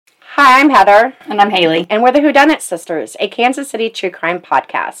Hi, I'm Heather. And I'm Haley. And we're the Whodunit Sisters, a Kansas City true crime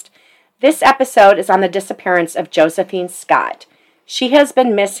podcast. This episode is on the disappearance of Josephine Scott. She has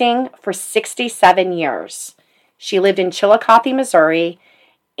been missing for 67 years. She lived in Chillicothe, Missouri,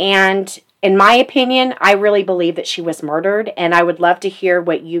 and in my opinion, I really believe that she was murdered, and I would love to hear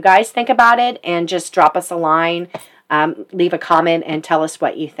what you guys think about it, and just drop us a line, leave a comment, and tell us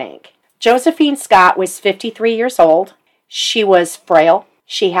what you think. Josephine Scott was 53 years old. She was frail.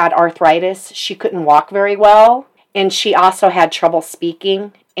 She had arthritis. She couldn't walk very well, and she also had trouble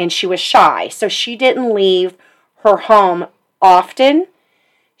speaking, and she was shy, so she didn't leave her home often.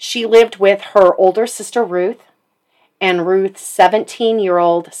 She lived with her older sister, Ruth, and Ruth's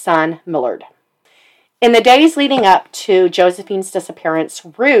 17-year-old son, Millard. In the days leading up to Josephine's disappearance,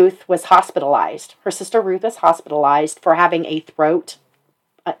 Ruth was hospitalized. Her sister Ruth was hospitalized for having a throat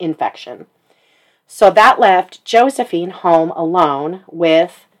infection. So that left Josephine home alone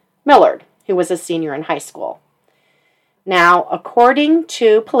with Millard, who was a senior in high school. Now, according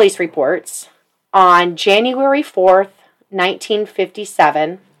to police reports, on January 4th,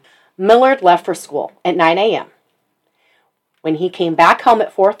 1957, Millard left for school at 9 a.m. When he came back home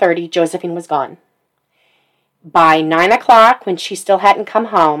at 4:30, Josephine was gone. By 9 o'clock, when she still hadn't come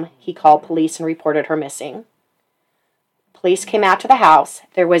home, he called police and reported her missing. Police came out to the house.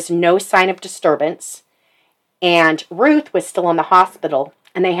 There was no sign of disturbance, and Ruth was still in the hospital,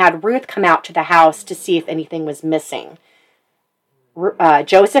 and they had Ruth come out to the house to see if anything was missing.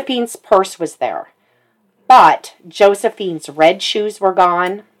 Josephine's purse was there, but Josephine's red shoes were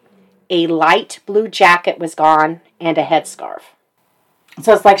gone, a light blue jacket was gone, and a headscarf.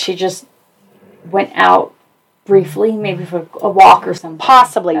 So it's like she just went out briefly, maybe for a walk or something.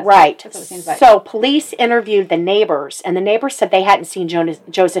 Possibly, right. That's what it seems like. So police interviewed the neighbors, and the neighbors said they hadn't seen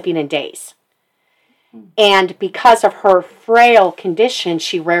Josephine in days. And because of her frail condition,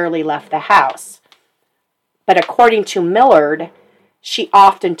 she rarely left the house. But according to Millard, she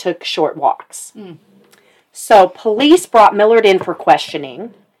often took short walks. So police brought Millard in for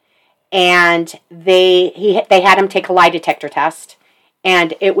questioning, and they had him take a lie detector test,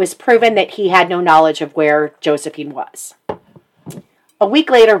 and it was proven that he had no knowledge of where Josephine was. A week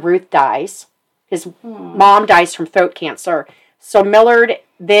later, Ruth dies. His mom dies from throat cancer, so Millard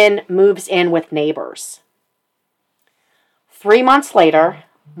then moves in with neighbors. 3 months later,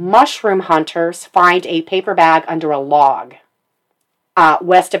 mushroom hunters find a paper bag under a log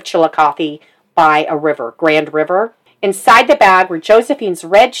west of Chillicothe by a river, Grand River. Inside the bag were Josephine's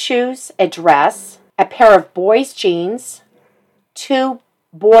red shoes, a dress, a pair of boys' jeans, 2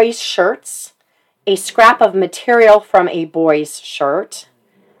 boys' shirts, a scrap of material from a boy's shirt,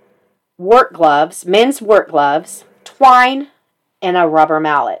 work gloves, men's work gloves, twine, and a rubber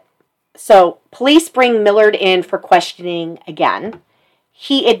mallet. So police bring Millard in for questioning again.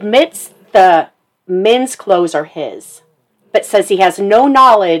 He admits the men's clothes are his, but says he has no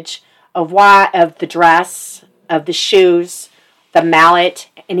knowledge of the dress, of the shoes, the mallet,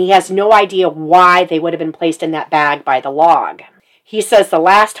 and he has no idea why they would have been placed in that bag by the log. He says the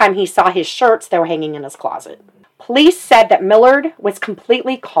last time he saw his shirts, they were hanging in his closet. Police said that Millard was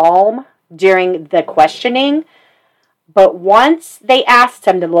completely calm during the questioning, but once they asked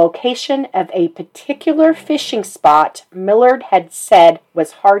him the location of a particular fishing spot Millard had said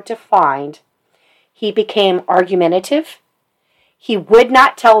was hard to find, he became argumentative. He would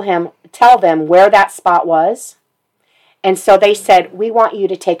not tell them where that spot was. And so they said, "We want you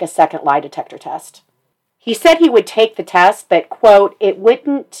to take a second lie detector test." He said he would take the test, but, quote, "it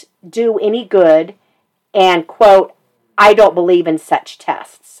wouldn't do any good," and, quote, "I don't believe in such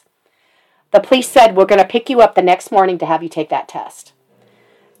tests." The police said, "We're going to pick you up the next morning to have you take that test."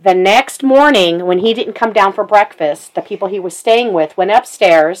 The next morning, when he didn't come down for breakfast, the people he was staying with went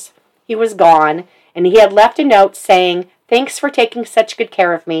upstairs. He was gone, and he had left a note saying, "Thanks for taking such good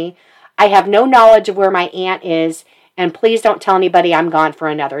care of me. I have no knowledge of where my aunt is, and please don't tell anybody I'm gone for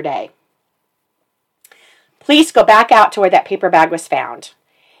another day." Police go back out to where that paper bag was found,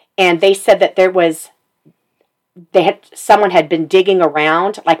 and they said that someone had been digging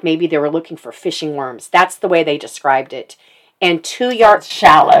around, like maybe they were looking for fishing worms. That's the way they described it. And 2 yards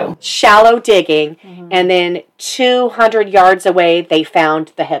shallow digging, and then 200 yards away, they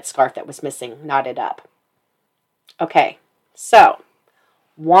found the headscarf that was missing, knotted up. Okay, so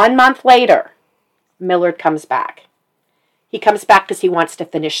 1 month later, Millard comes back. He comes back because he wants to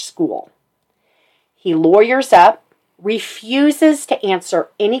finish school. He lawyers up, refuses to answer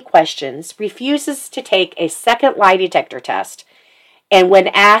any questions, refuses to take a second lie detector test, and when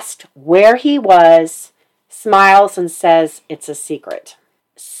asked where he was, smiles and says it's a secret.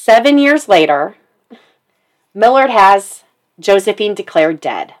 7 years later, Millard has Josephine declared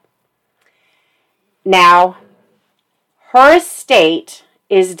dead. Now, her estate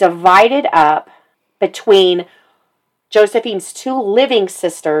is divided up between Josephine's 2 living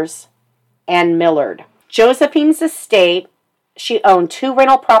sisters and Millard. Josephine's estate, she owned 2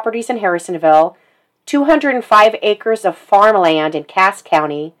 rental properties in Harrisonville, 205 acres of farmland in Cass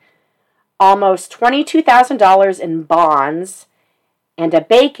County, almost $22,000 in bonds, and a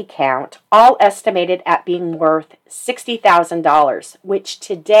bank account, all estimated at being worth $60,000, which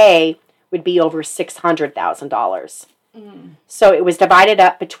today would be over $600,000. So it was divided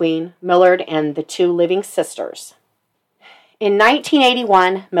up between Millard and the 2 living sisters. In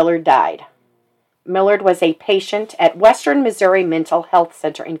 1981, Millard died. Millard was a patient at Western Missouri Mental Health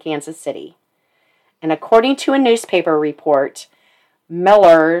Center in Kansas City. And according to a newspaper report,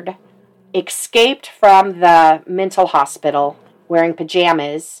 Millard escaped from the mental hospital wearing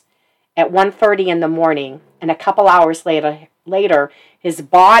pajamas at 1:30 in the morning, and a couple hours later, his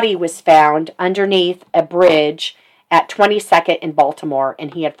body was found underneath a bridge at 22nd in Baltimore,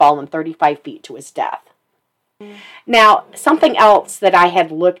 and he had fallen 35 feet to his death. Now, something else that I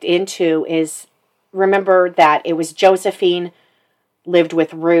had looked into is, remember that it was Josephine lived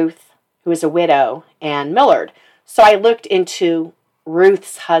with Ruth, who was a widow, and Millard. So I looked into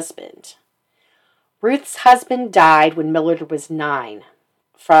Ruth's husband. Ruth's husband died when Millard was 9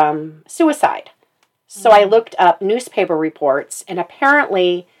 from suicide. So I looked up newspaper reports, and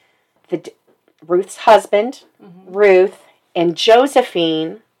apparently Ruth's husband, Ruth, and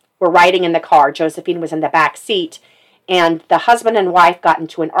Josephine were riding in the car. Josephine was in the back seat, and the husband and wife got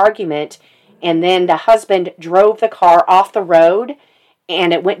into an argument, and then the husband drove the car off the road,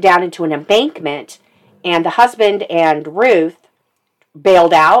 and it went down into an embankment, and the husband and Ruth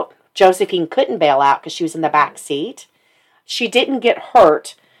bailed out. Josephine couldn't bail out because she was in the back seat. She didn't get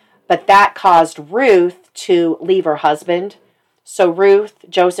hurt, but that caused Ruth to leave her husband. So Ruth,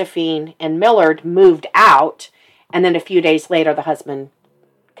 Josephine, and Millard moved out, and then a few days later, the husband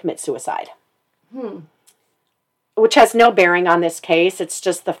commits suicide. Which has no bearing on this case. It's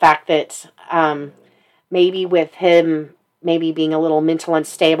just the fact that maybe with him maybe being a little mental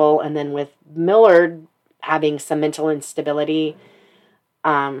unstable, and then with Millard having some mental instability,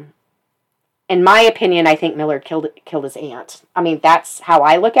 in my opinion, I think Millard killed his aunt. I mean, that's how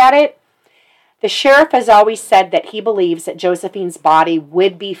I look at it. The sheriff has always said that he believes that Josephine's body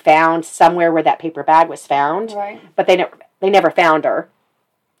would be found somewhere where that paper bag was found. Right. But they never found her.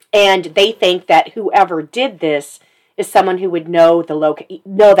 And they think that whoever did this is someone who would know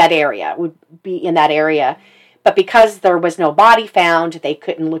that area, would be in that area. But because there was no body found, they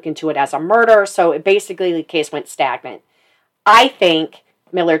couldn't look into it as a murder. So basically the case went stagnant. I think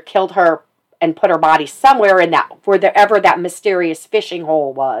Millard killed her and put her body somewhere in that, wherever that mysterious fishing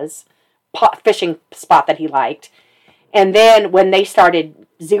hole was, fishing spot that he liked. And then when they started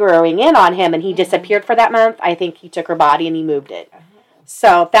zeroing in on him and he disappeared for that month, I think he took her body and he moved it.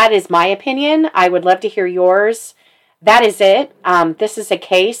 So that is my opinion. I would love to hear yours. That is it. This is a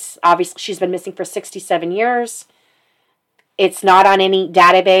case. Obviously, she's been missing for 67 years. It's not on any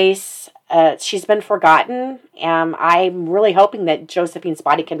database. She's been forgotten. I'm really hoping that Josephine's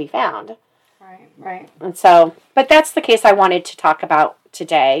body can be found. Right. And so, but that's the case I wanted to talk about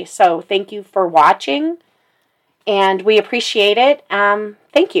today. So thank you for watching, and we appreciate it.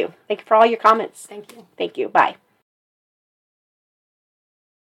 Thank you. Thank you for all your comments. Thank you. Thank you. Bye.